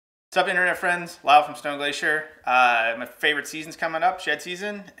What's up, internet friends? Lyle from Stone Glacier. My favorite season's coming up, shed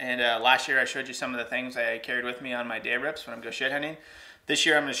season. And last year I showed you some of the things I carried with me on my day rips when I go shed hunting. This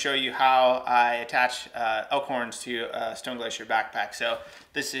year I'm going to show you how I attach elk horns to a Stone Glacier backpack. So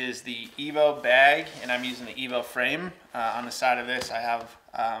this is the Evo bag, and I'm using the Evo frame. On the side of this I have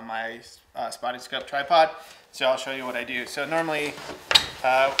my spotting scope tripod. So I'll show you what I do. So normally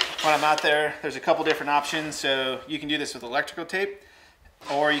when I'm out there, there's a couple different options. So you can do this with electrical tape,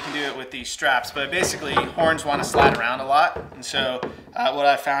 or you can do it with these straps. But basically, horns want to slide around a lot. And so what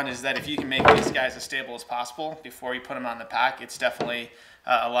I found is that if you can make these guys as stable as possible before you put them on the pack, it's definitely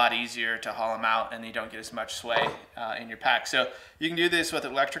a lot easier to haul them out, and you don't get as much sway in your pack. So you can do this with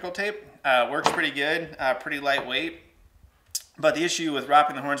electrical tape. Works pretty good, pretty lightweight. But the issue with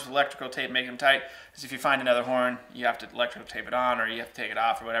wrapping the horns with electrical tape, making them tight, is if you find another horn, you have to electrical tape it on, or you have to take it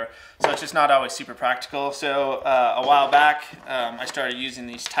off or whatever. So it's just not always super practical. So a while back, I started using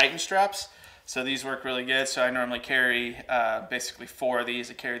these Titan straps. So these work really good. So I normally carry basically 4 of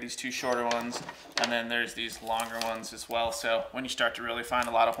these. I carry these 2 shorter ones, and then there's these longer ones as well. So when you start to really find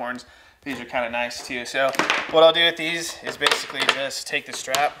a lot of horns, these are kind of nice too. So what I'll do with these is basically just take the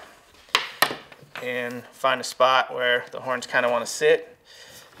strap and find a spot where the horns kind of want to sit,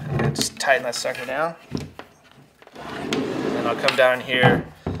 and just tighten that sucker down. And I'll come down here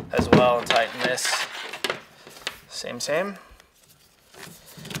as well and tighten this. Same. And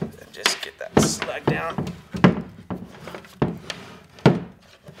just get that slug down.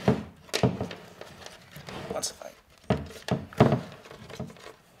 Once a fight.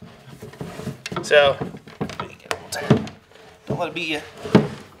 So, get a little tight. Don't let it beat you.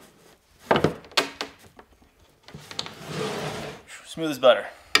 Smooth as butter.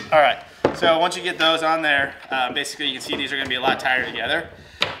 All right, so once you get those on there, basically you can see these are gonna be a lot tighter together.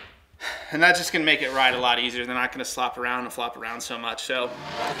 And that's just gonna make it ride a lot easier. They're not gonna slop around and flop around so much. So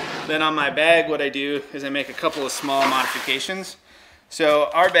then on my bag, what I do is I make a couple of small modifications. So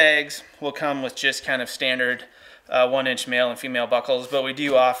our bags will come with just kind of standard 1-inch male and female buckles, but we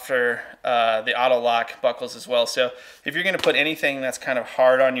do offer the auto lock buckles as well. So if you're gonna put anything that's kind of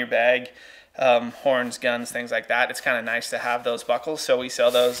hard on your bag, horns, guns, things like that, it's kind of nice to have those buckles. So we sell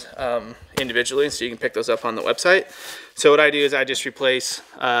those individually, so you can pick those up on the website. So what I do is I just replace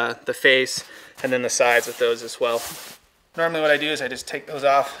the face and then the sides with those as well. Normally what I do is I just take those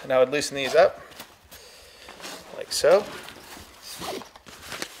off, and I would loosen these up like so.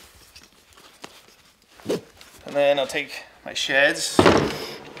 And then I'll take my sheds,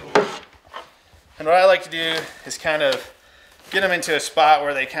 and what I like to do is kind of get them into a spot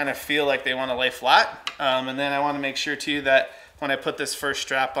where they kind of feel like they want to lay flat. And then I want to make sure too that when I put this first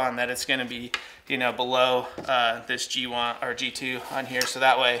strap on, that it's going to be, you know, below this G1 or G2 on here. So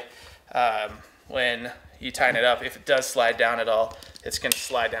that way, when you tighten it up, if it does slide down at all, it's going to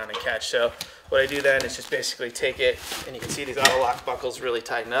slide down and catch. So what I do then is just basically take it, and you can see these auto lock buckles really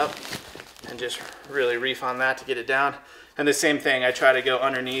tighten up, and just really reef on that to get it down. And the same thing, I try to go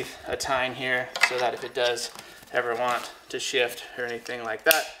underneath a tine here so that if it does ever want to shift or anything like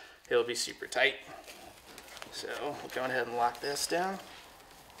that, it'll be super tight. So we'll go ahead and lock this down.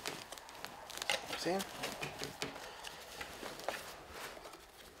 See?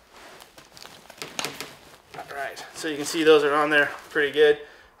 Alright, so you can see those are on there pretty good.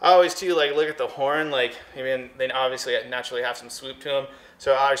 I always too look at the horn, I mean, they obviously naturally have some swoop to them,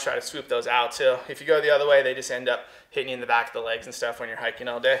 so I always try to swoop those out. So if you go the other way, they just end up hitting you in the back of the legs and stuff when you're hiking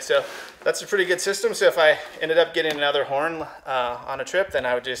all day. So that's a pretty good system. So if I ended up getting another horn on a trip, then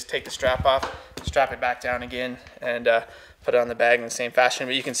I would just take the strap off, strap it back down again, and put it on the bag in the same fashion.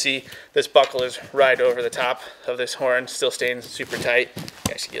 But you can see this buckle is right over the top of this horn, still staying super tight.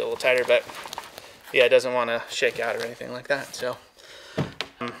 You actually get a little tighter, but yeah, it doesn't want to shake out or anything like that. So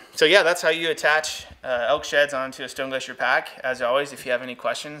yeah, that's how you attach elk sheds onto a Stone Glacier pack. As always, if you have any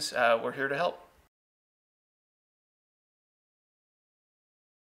questions, we're here to help.